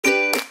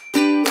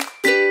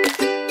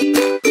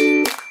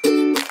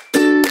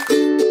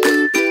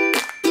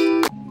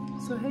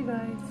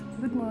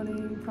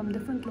morning from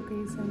different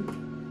locations.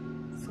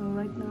 So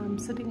right now I'm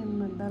sitting in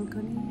my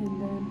balcony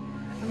and then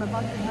I'm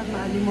about to have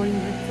my early morning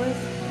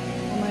breakfast.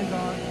 Oh my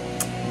god,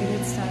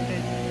 it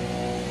started.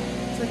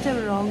 Such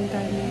a wrong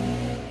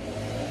timing.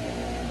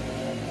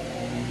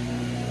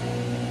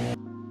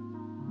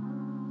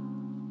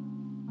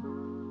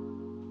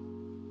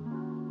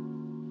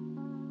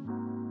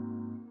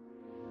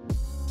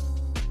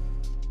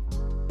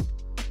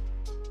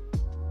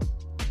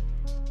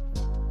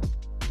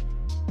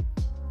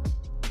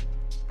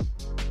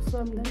 So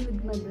I'm done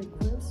with my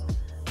breakfast,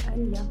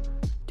 and yeah,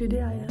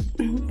 today I have,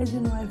 as you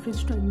know, I've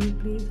reached to a new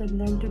place,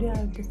 and then today I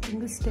have this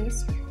English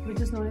test which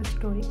is known as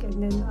TOEIC,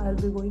 and then I'll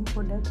be going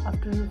for that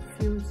after a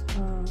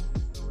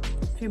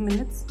few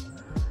minutes.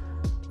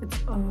 It's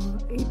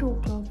 8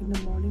 o'clock in the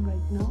morning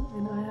right now,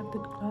 and I have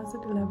that class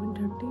at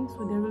 11:30.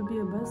 So there will be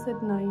a bus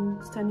at 9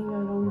 standing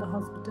around the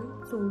hospital.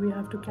 So we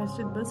have to catch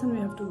that bus and we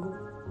have to go.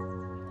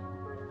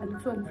 I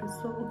look so unfresh.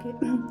 So okay.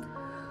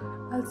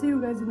 I'll see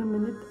you guys in a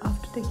minute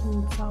after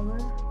taking a shower.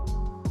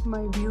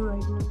 My view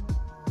right now.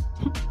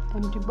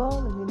 Empty bowl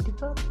and empty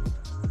cup.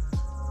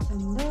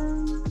 And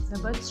then the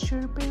birds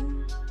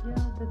chirping.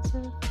 Yeah, that's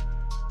it.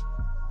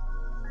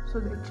 So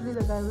actually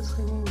the guy was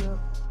cleaning the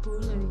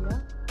pool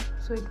area.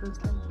 So it was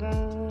like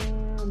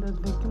damn, the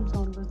vacuum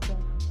sound was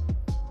there.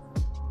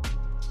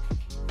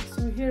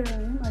 So here I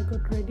am. I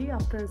got ready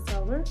after a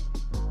shower.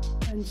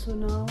 And so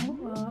now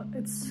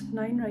it's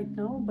 9 right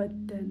now, but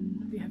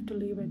then we have to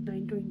leave at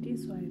 9:20,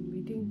 so I'm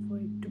waiting for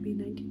it to be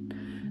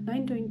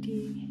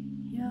 9:20.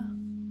 Yeah,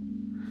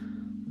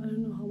 I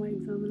don't know how my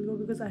exam will go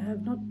because I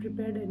have not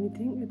prepared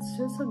anything. It's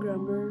just a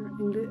grammar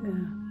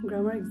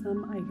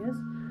exam, I guess.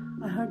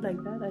 I heard like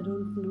that. I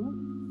don't know,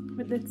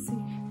 but let's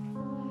see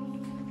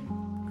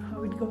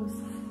how it goes.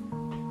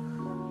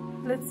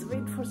 Let's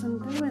wait for some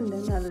time and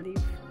then I'll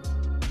leave.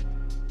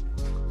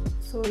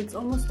 So it's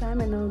almost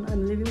time and now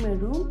I'm leaving my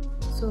room.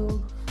 So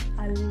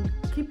I'll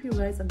keep you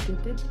guys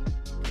updated.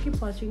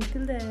 Keep watching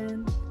till the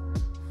end.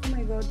 Oh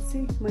my god,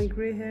 see, my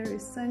grey hair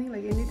is shining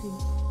like anything.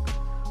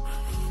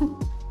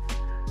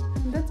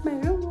 And that's my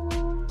room.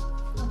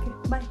 Okay,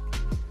 bye.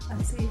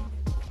 I'll see you.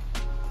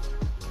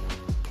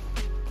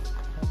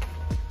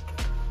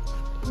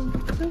 So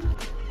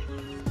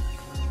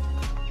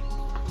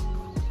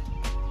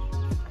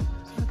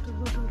I have to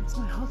go towards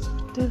my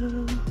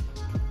hospital.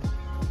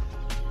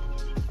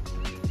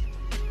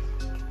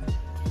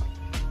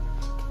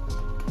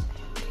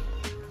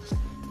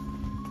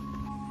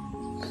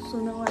 So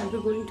now I'll be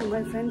going to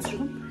my friend's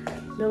room,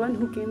 the one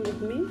who came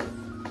with me.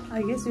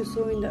 I guess you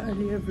saw in the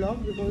earlier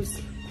vlog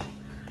because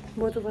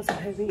both of us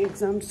are having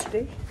exams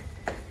today.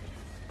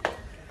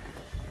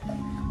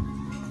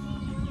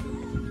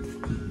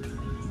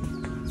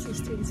 She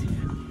stays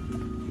here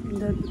in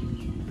the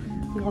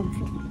ground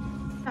floor.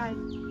 Hi.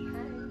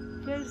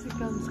 Here she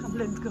comes. Come,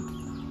 let's go.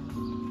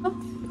 Oh,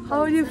 how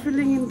are you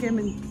feeling in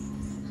Cayman?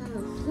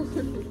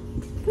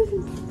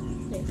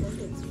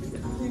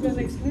 You can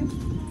explain?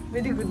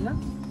 Very good, na?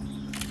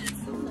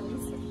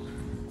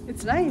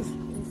 It's nice.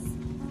 Yes.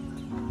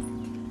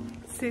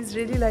 She's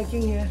really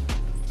liking here.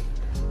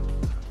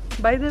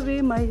 By the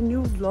way, my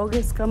new vlog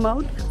has come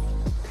out.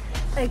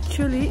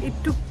 Actually, it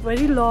took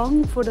very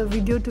long for the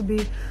video to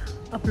be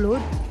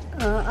uploaded.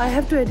 I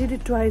have to edit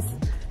it twice.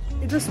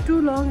 It was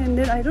too long and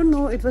then I don't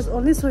know, it was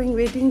only showing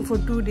waiting for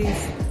 2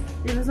 days.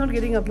 It was not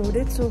getting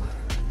uploaded. So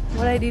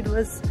what I did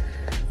was,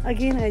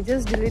 again I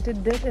just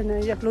deleted that and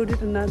I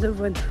uploaded another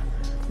one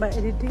by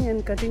editing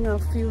and cutting a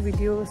few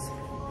videos.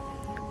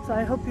 So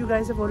I hope you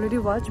guys have already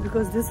watched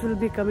because this will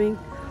be coming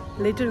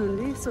later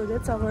only. So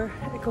that's our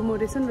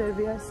accommodation where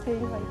we are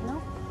staying right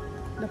now,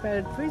 the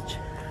Parrot Bridge,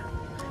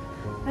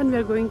 and we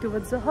are going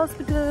towards the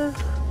hospital.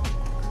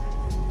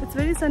 It's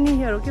very sunny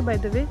here, okay, by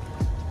the way.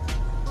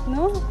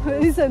 No,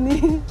 very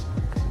sunny.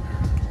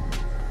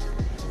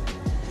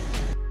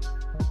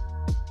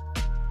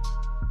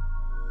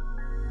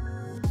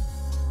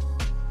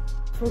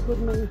 Forgot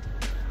my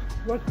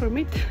work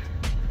permit.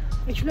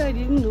 Actually, I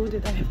didn't know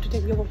that I have to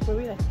take the work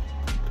permit.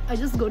 I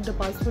just got the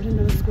passport and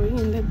I was going,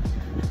 and then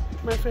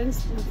my friend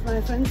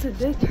said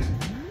that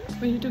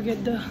we need to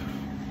get the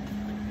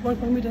work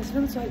permit as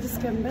well. So I just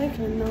came back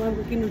and now I'm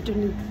looking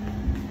returning.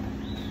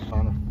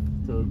 Anna,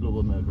 to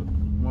Global Medical.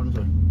 Morning,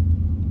 sir.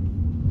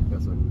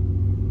 Yes, sir.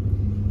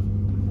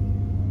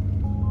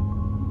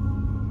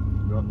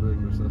 You're up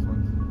doing your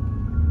assessments.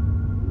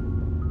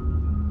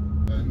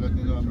 And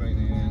looking on right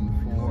in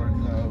for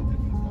now.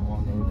 I'm on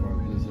the report.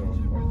 This is our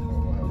report.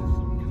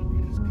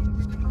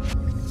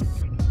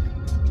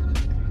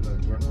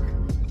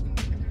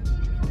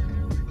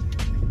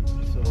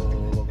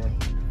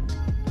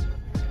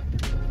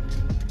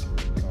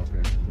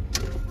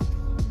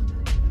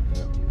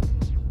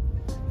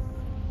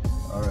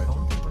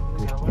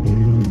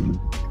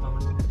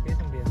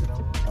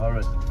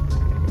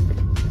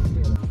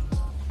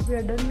 We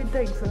are done with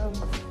the exam.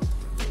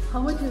 How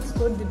much you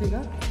scored,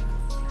 Deepika?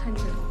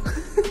 100.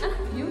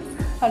 You?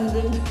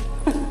 100.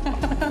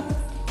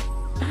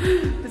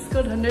 You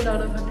scored 100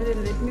 out of 100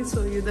 and let me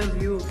show you the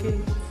view, okay?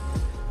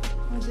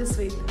 Oh Just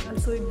wait, I'll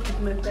show it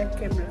with my back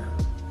camera.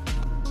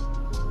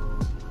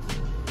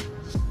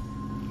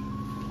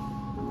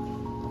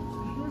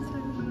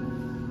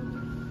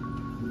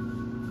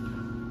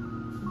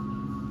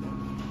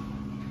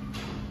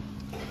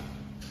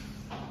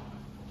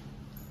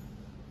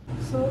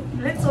 So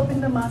let's open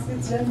the mask.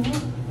 It's done.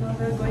 Now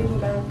we're going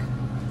back.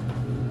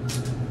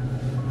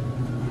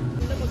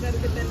 This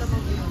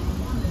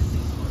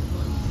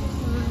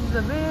is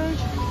the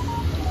beach,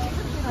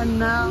 and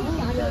now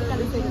we are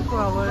waiting for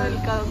our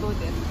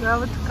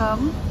driver to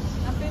come.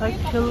 Like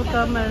he'll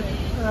come at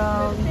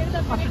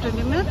after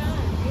 20 minutes.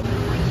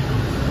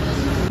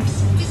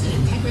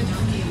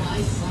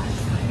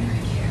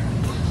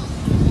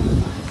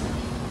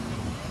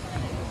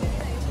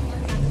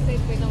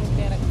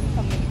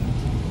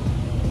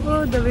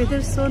 Oh, the weather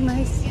is so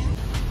nice.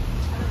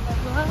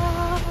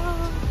 Wow.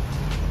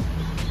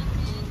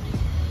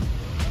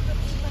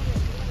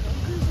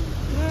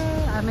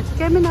 Yeah, I'm at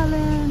Cayman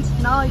Islands.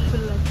 Now I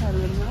feel like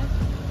Thailand, right?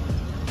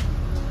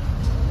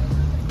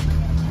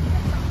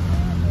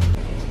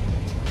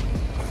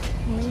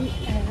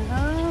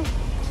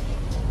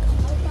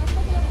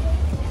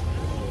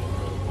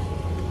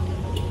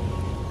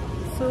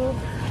 So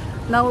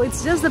now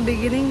it's just the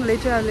beginning.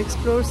 Later I'll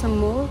explore some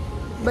more.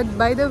 But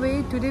by the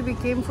way, today we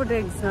came for the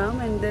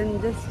exam, and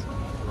then the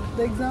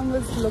exam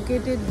was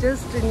located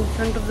just in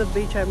front of the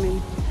beach. I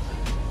mean,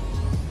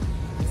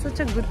 such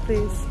a good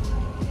place.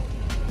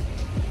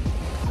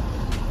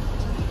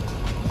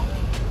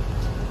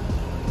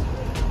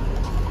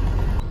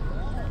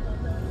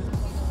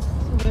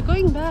 So we're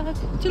going back.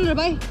 Cheel,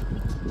 bye.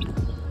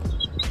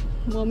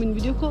 Mom in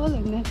video call,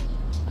 and then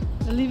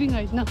we're leaving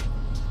right now.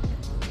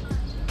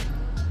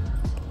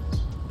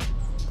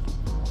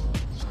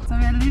 So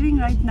we are leaving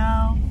right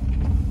now.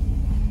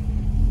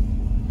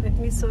 Let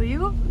me show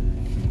you.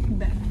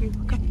 Back view.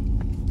 Come.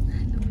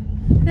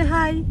 Say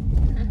hi.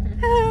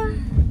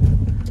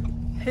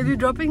 He'll be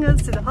dropping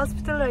us to the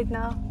hospital right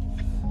now.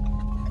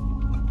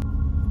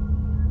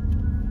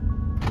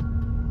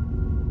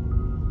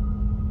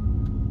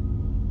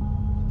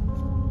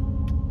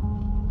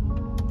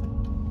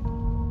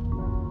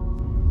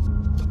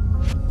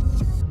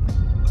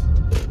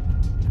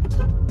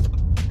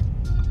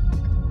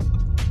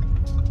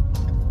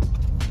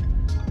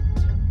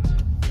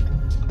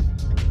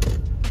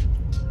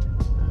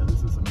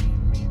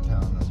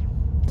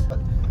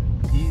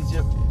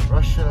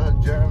 Russia,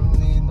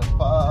 Germany,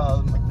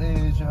 Nepal,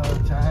 Malaysia,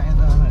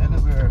 China,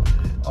 anywhere.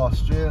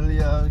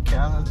 Australia,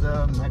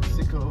 Canada,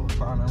 Mexico,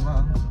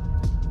 Panama.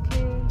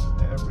 Okay.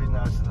 Every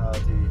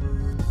nationality.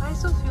 I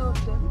saw a few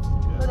of them,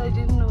 but I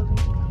didn't know them.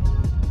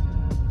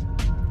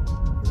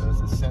 There's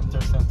a center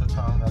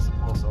town, that's the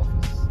post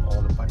office,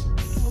 all the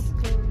bikes.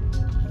 Okay.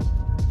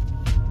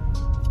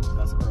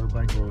 That's our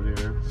bike over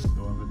there,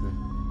 the one with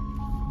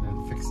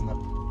they're fixing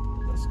up.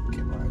 That's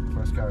Cayman,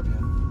 First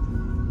Caribbean,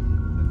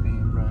 the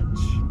main branch.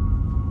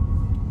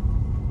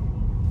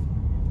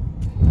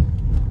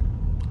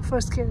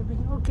 First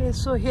Caribbean. Okay,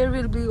 so here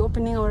we'll be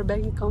opening our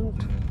bank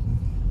account.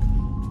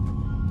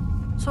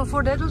 So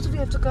for that also we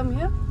have to come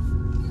here?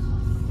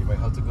 You might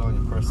have to go on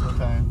your personal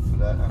time for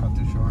that. I'm not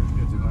too sure if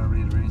you're going to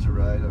arrange a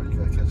ride or you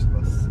gotta catch the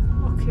bus.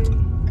 Okay.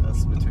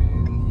 That's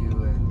between you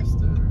and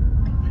Mr.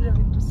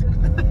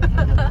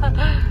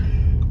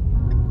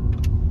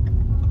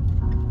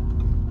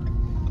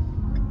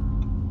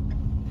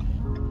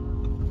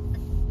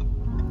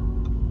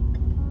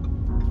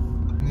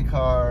 Any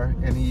car,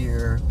 any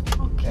year,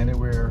 okay.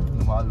 Anywhere,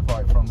 no matter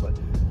where from, but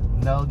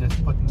now they're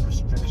putting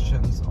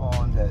restrictions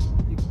on that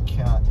you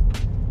can't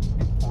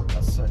import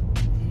a certain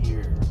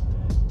year.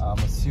 I'm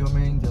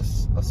assuming,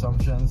 just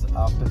assumptions,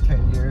 after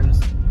 10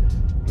 years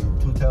in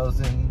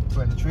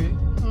 2023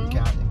 you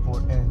can't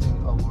import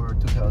anything over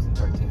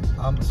 2013.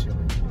 I'm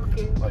assuming.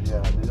 Okay. But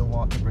yeah, they don't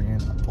want to bring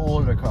in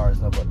older cars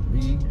now, but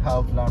we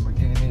have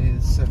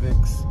Lamborghinis,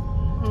 Civics,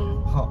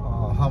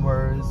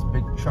 Hummers,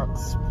 big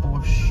trucks,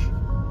 Porsche,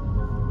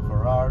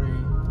 Ferrari,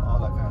 all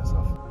that kind of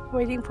stuff.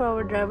 Waiting for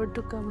our driver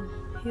to come.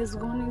 He has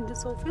gone in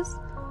this office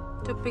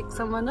to pick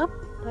someone up,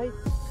 right?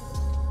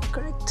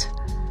 Correct.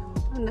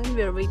 And then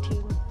we are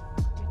waiting.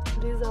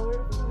 This is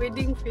our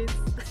waiting phase.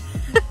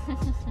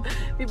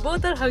 We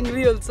both are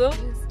hungry also.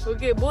 Yes.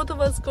 Okay, both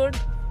of us scored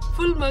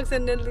full marks,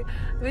 and then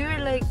we were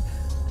like,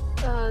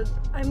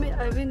 I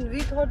mean, we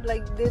thought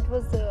like that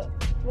was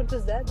what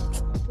was that?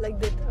 Like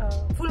that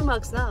full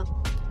marks now.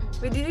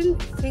 We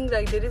didn't think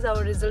like that is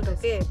our result.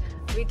 Okay,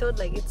 we thought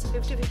like it's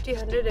 50, 50,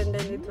 100, and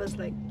then it was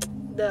like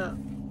the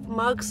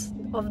marks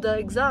of the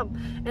exam.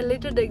 And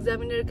later the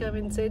examiner came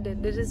and said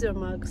that this is your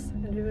marks,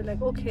 and we were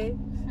like, okay.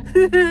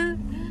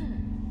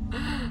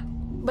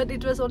 But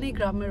it was only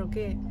grammar,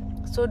 okay?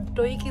 So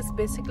TOEIC is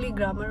basically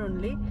grammar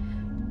only.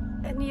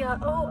 And yeah,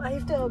 oh, I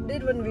have to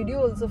update one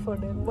video also for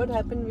them. What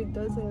happened with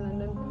us in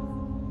London?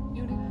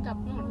 You didn't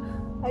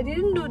upload? I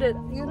didn't do that.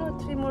 You know,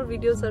 3 more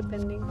videos are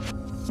pending.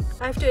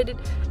 I have to edit.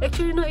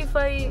 Actually, you know, if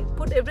I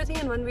put everything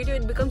in one video,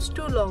 it becomes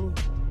too long.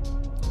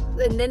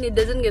 And then it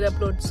doesn't get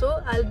uploaded.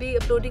 So I'll be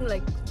uploading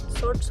like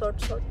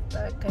short,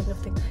 that kind of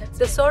thing.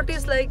 The short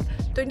is like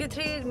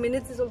 23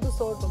 minutes is also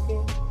short,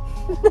 okay?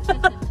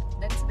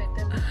 That's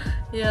better.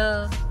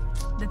 Yeah,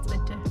 that's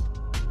better.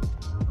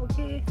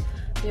 Okay,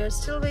 we are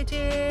still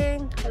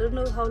waiting. I don't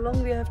know how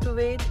long we have to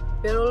wait.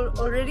 We are all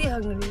already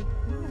hungry.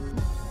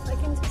 I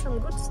can see some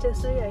good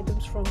stationery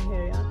items from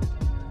here, yeah.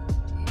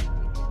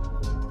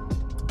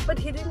 But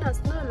he didn't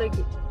ask, no, like,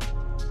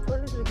 what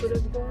is we could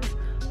have bought?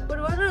 But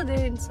what are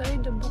they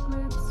inside the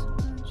booklets?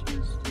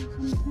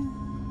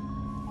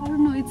 I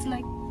don't know, it's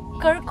like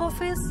Kirk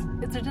office.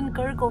 It's written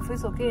Kirk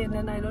office, okay, and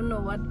then I don't know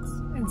what's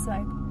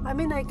inside. I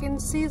mean, I can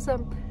see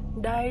some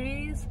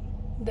diaries,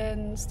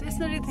 then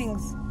stationery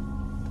things.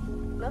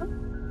 No?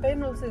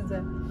 Pen also is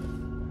there.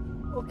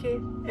 Okay,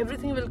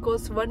 everything will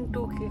cost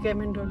 $1-2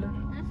 Cayman dollar.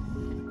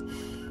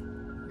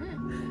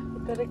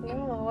 Correct,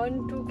 no?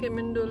 $1-2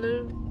 Cayman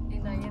dollar.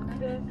 In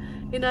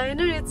INR? In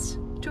INR, it's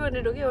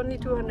 200, okay? Only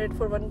 200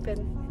 for one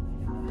pen.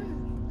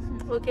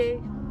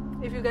 Okay,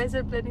 if you guys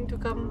are planning to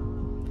come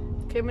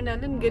Cayman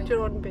Island, get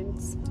your own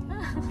pens.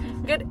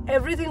 Get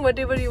everything,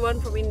 whatever you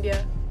want from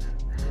India.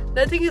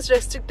 Nothing is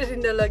restricted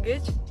in the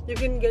luggage. You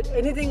can get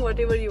anything,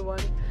 whatever you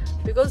want.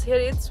 Because here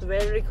it's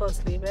very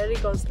costly,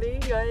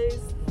 guys.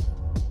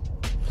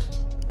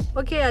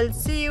 Okay, I'll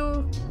see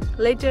you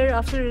later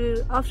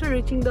after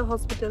reaching the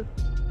hospital.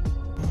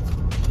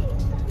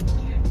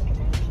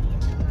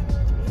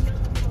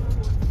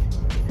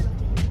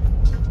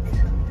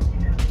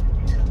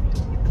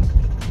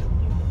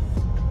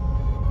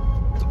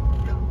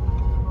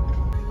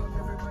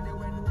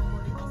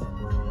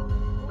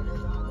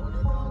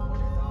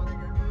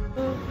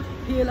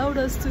 He allowed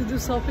us to do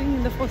shopping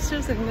in the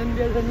Foster's and then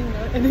we are running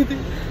out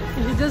anything.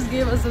 He just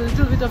gave us a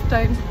little bit of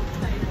time.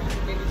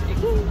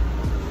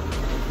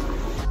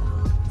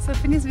 So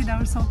finished with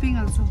our shopping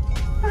also.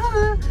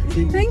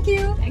 Thank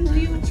you.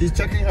 She's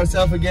checking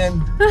herself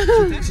again. She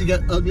thinks she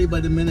got ugly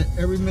by the minute.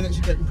 Every minute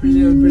she getting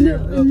prettier and prettier.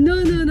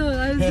 No.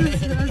 I was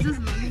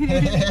just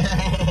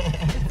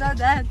it's not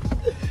that.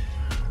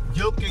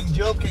 Joking.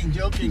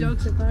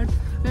 Jokes apart.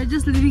 We're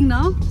just leaving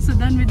now, so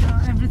done with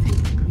everything.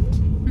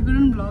 We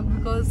couldn't vlog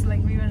because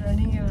like we were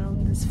running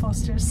around this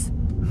Foster's.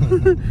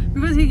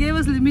 Because he gave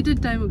us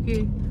limited time,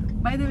 okay?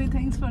 By the way,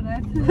 thanks for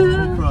that.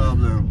 No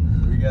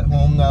problem. We get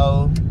home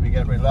now, we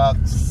get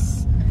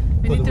relaxed.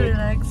 We need to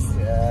relax.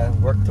 Yeah,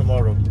 work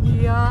tomorrow.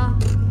 Yeah,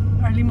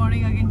 early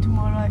morning again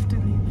tomorrow I have to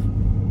leave.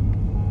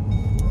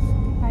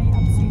 Hi,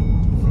 Upsi.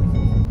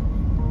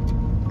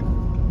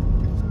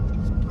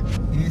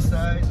 East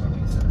side or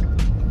east side?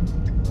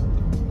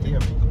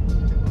 Here.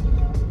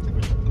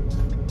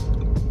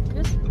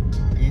 Yes?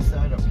 East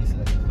side or east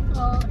side?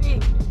 A.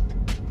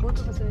 Both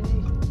of us are A.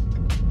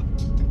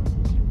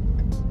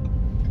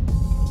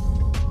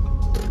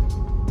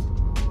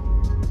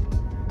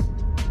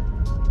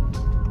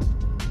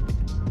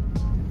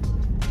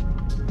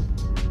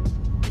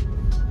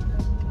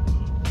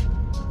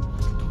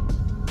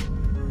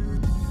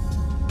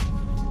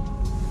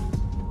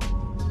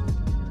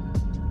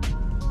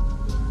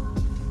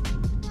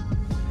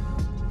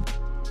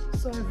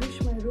 So I've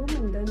reached my room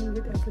and done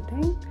with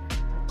everything.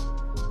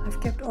 I've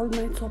kept all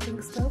my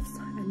shopping stuffs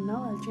and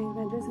now I'll change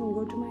my dress and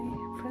go to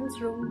my friend's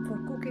room for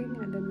cooking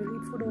and then we'll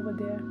eat food over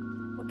there.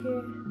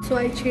 Okay. So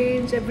I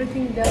changed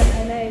everything done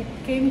and I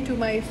came to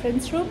my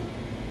friend's room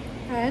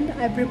and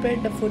I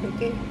prepared the food,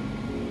 okay?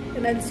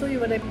 And I'll show you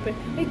what I prepared.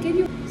 Hey, can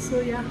you?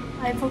 So yeah,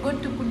 I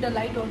forgot to put the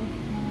light on.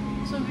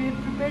 So we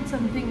have prepared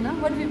something now.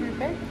 What we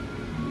prepared?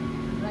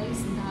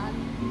 Rice, dal,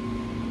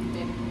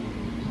 then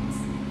beans.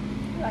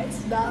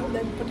 Rice, dal,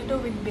 then potato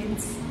with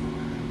beans.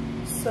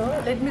 So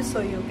let me show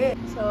you, okay?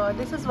 So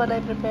this is what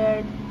I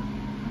prepared.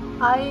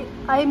 I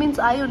means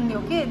I only,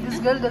 okay? This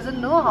girl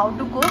doesn't know how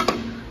to cook,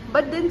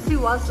 but then she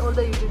washed all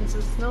the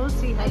utensils. No,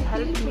 she had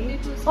helped me.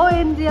 Oh,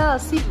 and yeah,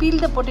 she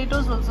peeled the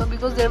potatoes also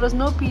because there was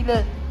no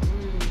peeler.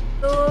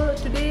 So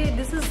today,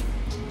 this is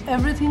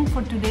everything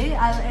for today.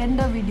 I'll end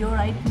the video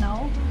right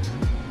now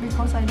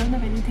because I don't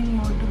have anything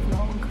more to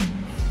vlog.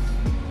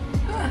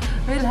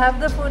 We'll have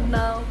the food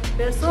now.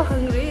 We're so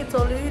hungry. It's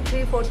already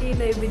 3:40 in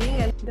the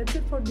evening and that's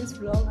it for this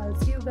vlog. I'll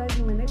see you guys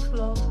in my next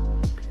vlog.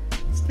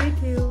 Stay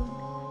tuned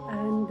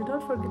and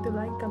don't forget to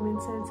like,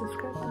 comment, and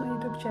subscribe to my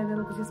YouTube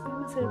channel which is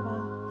Pema Sherpa.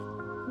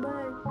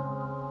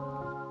 Bye.